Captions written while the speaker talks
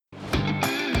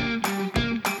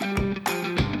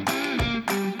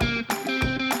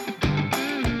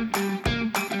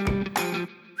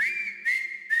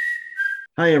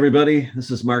Hi, everybody. This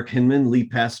is Mark Hinman,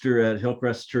 lead pastor at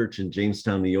Hillcrest Church in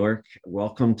Jamestown, New York.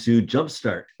 Welcome to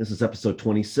Jumpstart. This is episode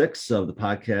 26 of the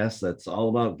podcast that's all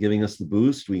about giving us the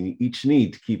boost we each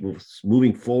need to keep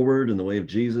moving forward in the way of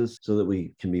Jesus so that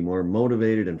we can be more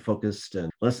motivated and focused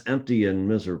and less empty and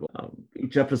miserable.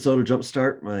 Each episode of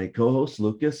Jumpstart, my co-host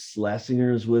Lucas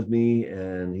Lassinger is with me,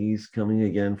 and he's coming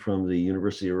again from the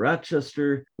University of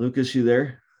Rochester. Lucas, you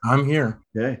there? I'm here.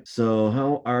 Okay, so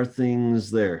how are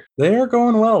things there? They are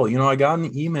going well. I got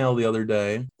an email the other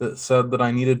day that said that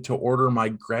I needed to order my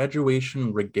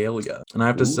graduation regalia. And I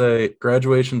have to Ooh. say,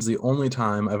 graduation's the only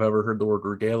time I've ever heard the word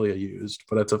regalia used,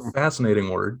 but it's a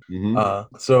fascinating word.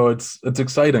 Mm-hmm. So it's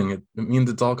exciting. It means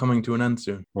it's all coming to an end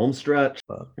soon. Home stretch.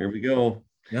 Uh, Here we go.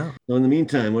 yeah. So in the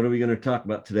meantime, what are we going to talk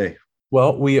about today?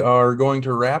 Well, we are going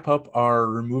to wrap up our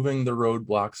Removing the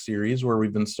Roadblock series where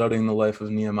we've been studying the life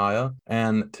of Nehemiah.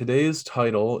 And today's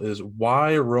title is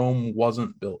Why Rome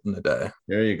Wasn't Built in a Day.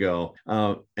 There you go.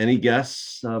 Any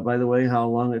guess, by the way, how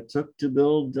long it took to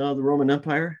build the Roman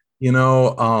Empire?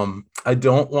 I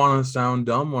don't want to sound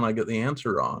dumb when I get the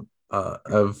answer wrong. I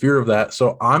have fear of that.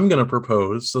 So I'm going to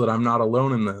propose, so that I'm not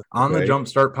alone in this, on the Okay.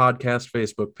 Jumpstart Podcast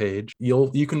Facebook page.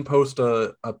 You can post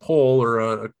a poll or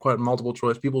a multiple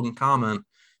choice. People can comment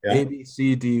Yeah. A, B,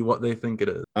 C, D, what they think it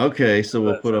is. Okay, so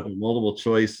we'll put up a multiple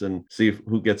choice and see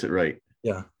who gets it right.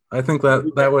 Yeah, I think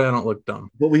that way I don't look dumb.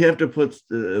 But we have to put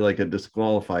like a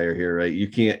disqualifier here, right? You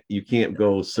can't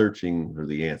go searching for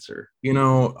the answer.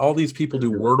 All these people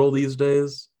do Wordle these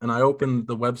days, and I opened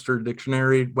the Webster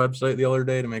Dictionary website the other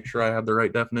day to make sure I had the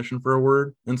right definition for a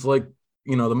word. And it's like,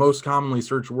 the most commonly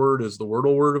searched word is the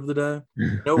Wordle word of the day.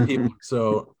 No people.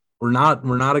 So we're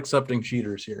not accepting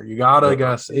cheaters here. You gotta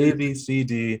guess A, B, C,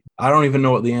 D. I don't even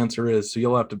know what the answer is, so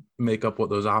you'll have to make up what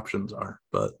those options are.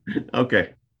 But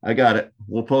Okay, I got it.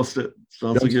 We'll post it.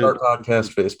 Sounds good. Jumpstart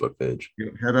Podcast Facebook page.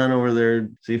 Head on over there,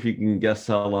 see if you can guess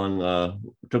how long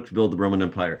it took to build the Roman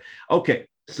Empire. Okay,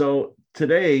 so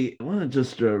today I want to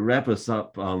just wrap us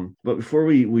up. But before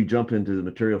we jump into the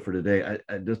material for today,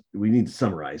 we need to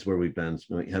summarize where we've been.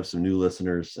 So we have some new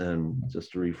listeners and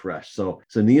just to refresh. So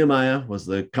Nehemiah was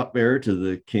the cupbearer to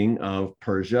the king of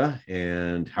Persia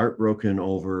and heartbroken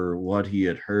over what he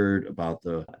had heard about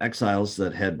the exiles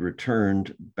that had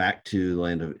returned back to the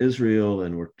land of Israel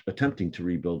and were attempting to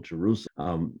rebuild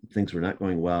Jerusalem. Things were not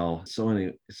going well. So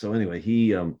anyway,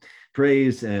 he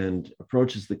prays and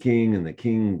approaches the king, and the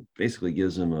king basically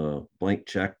gives him a blank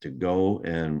check to go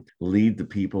and lead the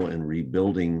people in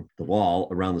rebuilding the wall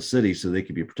around the city so they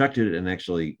could be protected and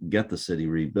actually get the city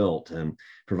rebuilt, and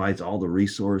provides all the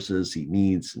resources he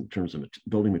needs in terms of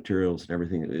building materials and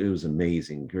everything. It was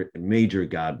amazing, major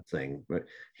God thing, but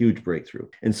huge breakthrough.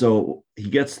 And so he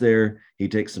gets there, he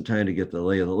takes some time to get the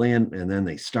lay of the land, and then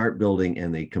they start building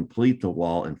and they complete the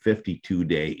wall in 52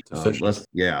 days.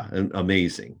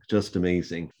 Amazing, just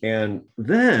amazing. And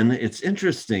then it's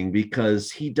interesting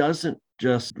because he doesn't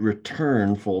just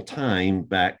return full time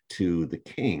back to the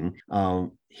king.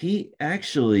 He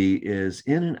actually is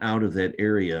in and out of that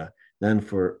area then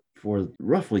for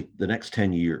roughly the next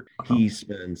 10 years. He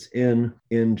spends in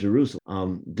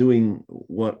Jerusalem doing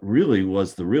what really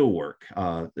was the real work.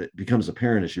 It becomes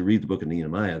apparent as you read the book of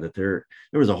Nehemiah that there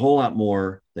was a whole lot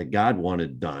more that God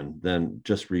wanted done than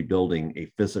just rebuilding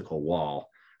a physical wall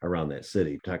around that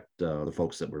city, protect the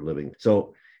folks that were living.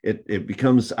 So it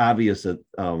becomes obvious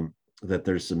that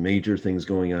there's some major things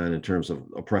going on in terms of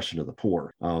oppression of the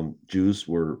poor. Jews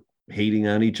were hating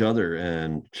on each other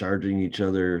and charging each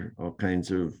other all kinds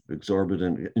of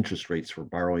exorbitant interest rates for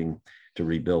borrowing to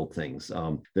rebuild things.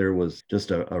 There was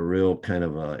just a real kind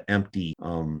of a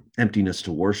emptiness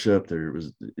to worship. There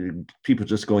was people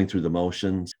just going through the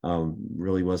motions.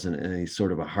 Really wasn't any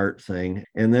sort of a heart thing.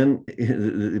 And then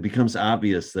it becomes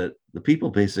obvious that the people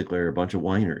basically are a bunch of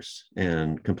whiners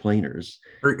and complainers.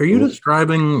 Are you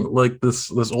describing like this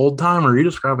old time, or are you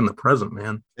describing the present,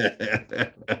 man?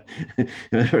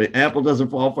 Apple doesn't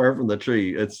fall far from the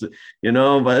tree. It's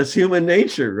but it's human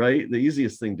nature, right? The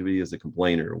easiest thing to be is a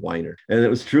complainer, a whiner, and it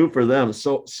was true for them.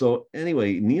 So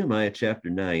anyway, Nehemiah chapter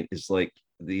 9 is like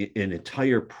an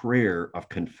entire prayer of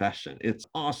confession. It's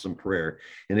awesome prayer,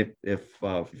 and if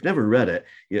you've never read it,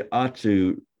 you ought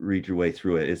to read your way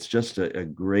through it. It's just a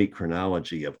great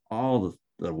chronology of all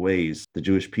the ways the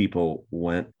Jewish people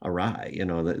went awry,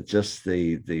 that just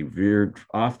they veered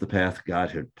off the path God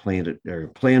had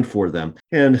planned for them.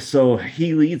 And so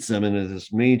he leads them into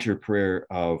this major prayer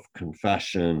of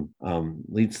confession,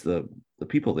 leads the the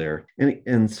people there.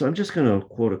 And so I'm just going to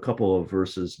quote a couple of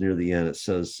verses near the end. It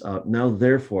says, now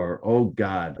therefore, O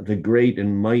God, the great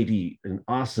and mighty and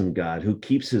awesome God who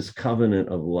keeps his covenant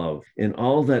of love in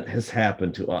all that has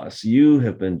happened to us, you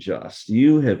have been just.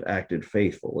 You have acted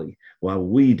faithfully while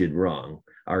we did wrong.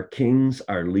 Our kings,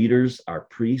 our leaders, our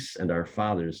priests, and our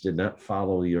fathers did not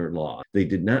follow your law. They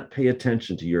did not pay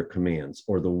attention to your commands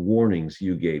or the warnings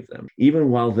you gave them. Even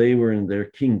while they were in their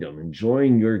kingdom,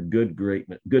 enjoying your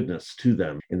goodness to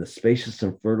them in the spacious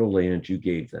and fertile land you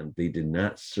gave them, they did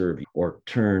not serve you or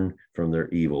turn from their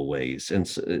evil ways. And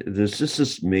so there's just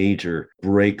this major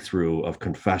breakthrough of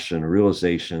confession,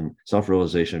 realization,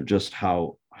 self-realization of just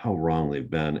how wrong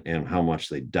they've been and how much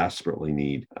they desperately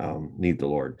need the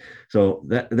Lord. So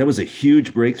that was a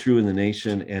huge breakthrough in the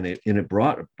nation, and it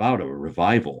brought about a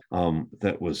revival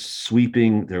that was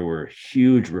sweeping. There were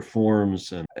huge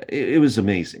reforms, and it was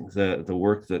amazing the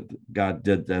work that God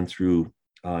did then through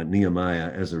Nehemiah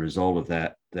as a result of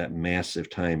that massive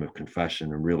time of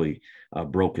confession and really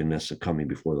brokenness of coming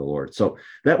before the Lord. So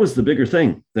that was the bigger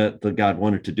thing that God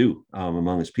wanted to do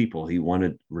among his people. He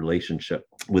wanted relationship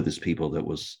with his people that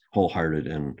was wholehearted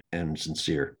and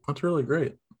sincere. That's really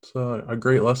great. It's a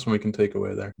great lesson we can take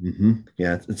away there. Mm-hmm.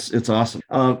 Yeah, it's awesome.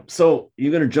 So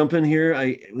you're going to jump in here.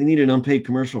 We need an unpaid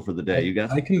commercial for the day. You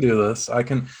got? I can do this. I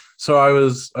can. So I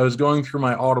was going through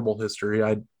my Audible history.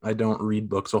 I don't read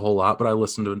books a whole lot, but I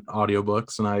listen to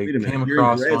audiobooks, and I came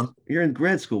across one. You're in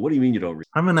grad school. What do you mean you don't read?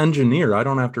 I'm an engineer. I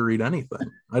don't have to read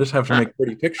anything. I just have to make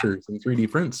pretty pictures and 3D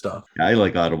print stuff. I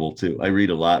like Audible too. I read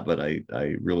a lot, but I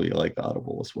really like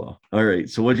Audible as well. All right.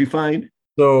 So what'd you find?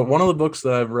 So one of the books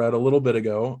that I've read a little bit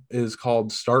ago is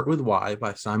called Start With Why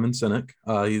by Simon Sinek.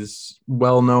 He's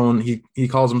well known. He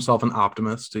calls himself an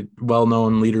optimist, a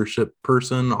well-known leadership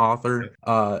person, author.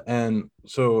 And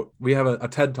so we have a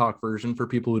TED Talk version for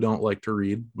people who don't like to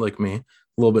read, like me, a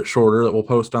little bit shorter, that we'll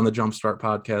post on the Jumpstart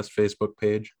Podcast Facebook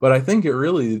page. But I think it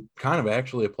really kind of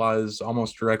actually applies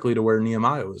almost directly to where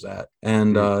Nehemiah was at.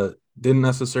 And didn't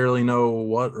necessarily know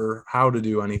what or how to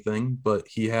do anything, but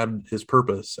he had his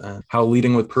purpose, and how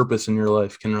leading with purpose in your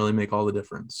life can really make all the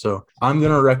difference. So I'm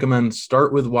going to recommend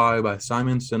Start With Why by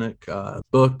Simon Sinek,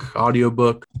 book,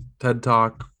 audiobook, TED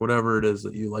Talk, whatever it is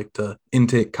that you like to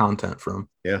intake content from.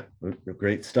 Yeah,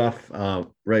 great stuff.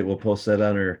 Right, we'll post that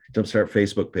on our Jumpstart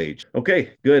Facebook page.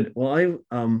 Okay, good. Well,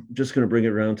 I'm just going to bring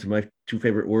it around to my two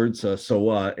favorite words, so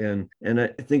what, and I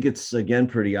think it's again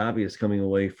pretty obvious coming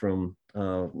away from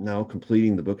now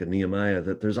completing the book of Nehemiah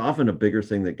that there's often a bigger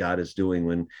thing that God is doing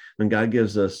when God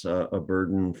gives us a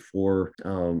burden for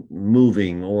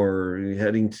moving or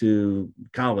heading to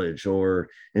college or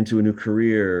into a new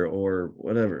career or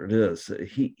whatever it is.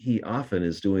 He often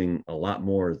is doing a lot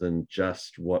more than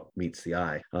just what meets the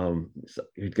eye. So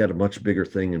he's got a much bigger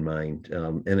thing in mind,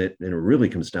 and it really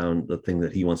comes down to the thing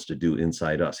that he wants to do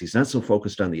inside us. He's not so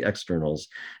focused on the externals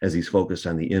as he's focused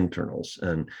on the internals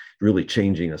and really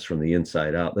changing us from the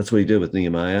inside out. That's what he did with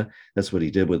Nehemiah. That's what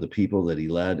he did with the people that he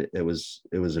led. It was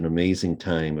an amazing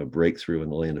time of breakthrough in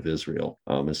the land of Israel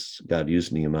as God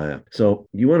used Nehemiah. So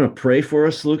you want to pray for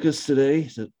us, Lucas, today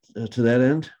to that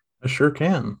end? I sure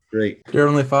can. Great. Dear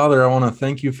Heavenly Father, I want to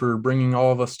thank you for bringing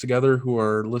all of us together who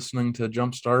are listening to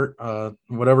Jumpstart,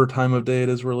 whatever time of day it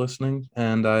is we're listening.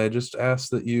 And I just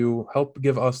ask that you help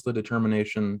give us the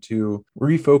determination to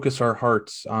refocus our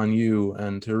hearts on you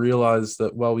and to realize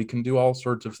that, well, we can do all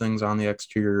sorts of things on the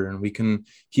exterior and we can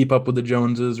keep up with the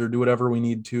Joneses or do whatever we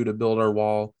need to build our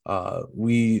wall.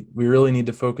 We really need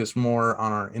to focus more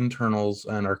on our internals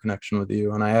and our connection with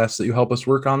you. And I ask that you help us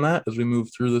work on that as we move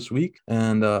through this week,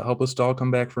 and help us to all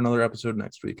come back for another episode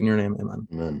next week. In your name, amen.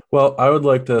 Amen. Well, I would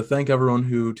like to thank everyone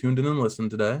who tuned in and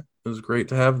listened today. It was great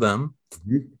to have them.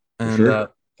 Mm-hmm. And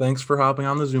sure. Thanks for hopping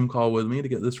on the Zoom call with me to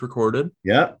get this recorded.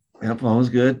 Yeah. Yep, always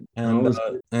good.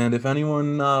 And if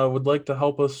anyone would like to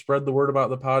help us spread the word about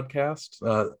the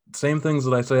podcast, same things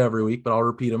that I say every week, but I'll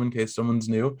repeat them in case someone's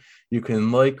new. You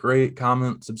can like, rate,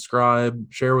 comment, subscribe,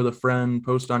 share with a friend,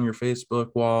 post on your Facebook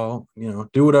wall,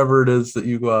 do whatever it is that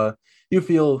you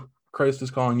feel Christ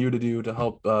is calling you to do to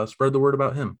help spread the word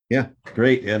about him. Yeah,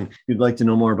 great. And if you'd like to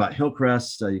know more about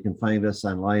Hillcrest, you can find us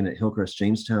online at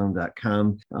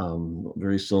hillcrestjamestown.com,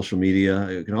 various social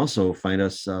media. You can also find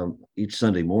us each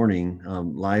Sunday morning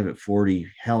live at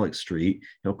 40 Halleck Street,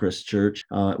 Hillcrest Church.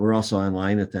 We're also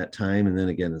online at that time. And then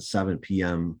again at 7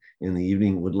 p.m. in the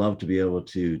evening. Would love to be able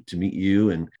to meet you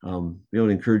and be able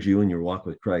to encourage you in your walk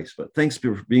with Christ. But thanks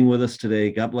for being with us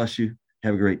today. God bless you.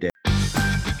 Have a great day.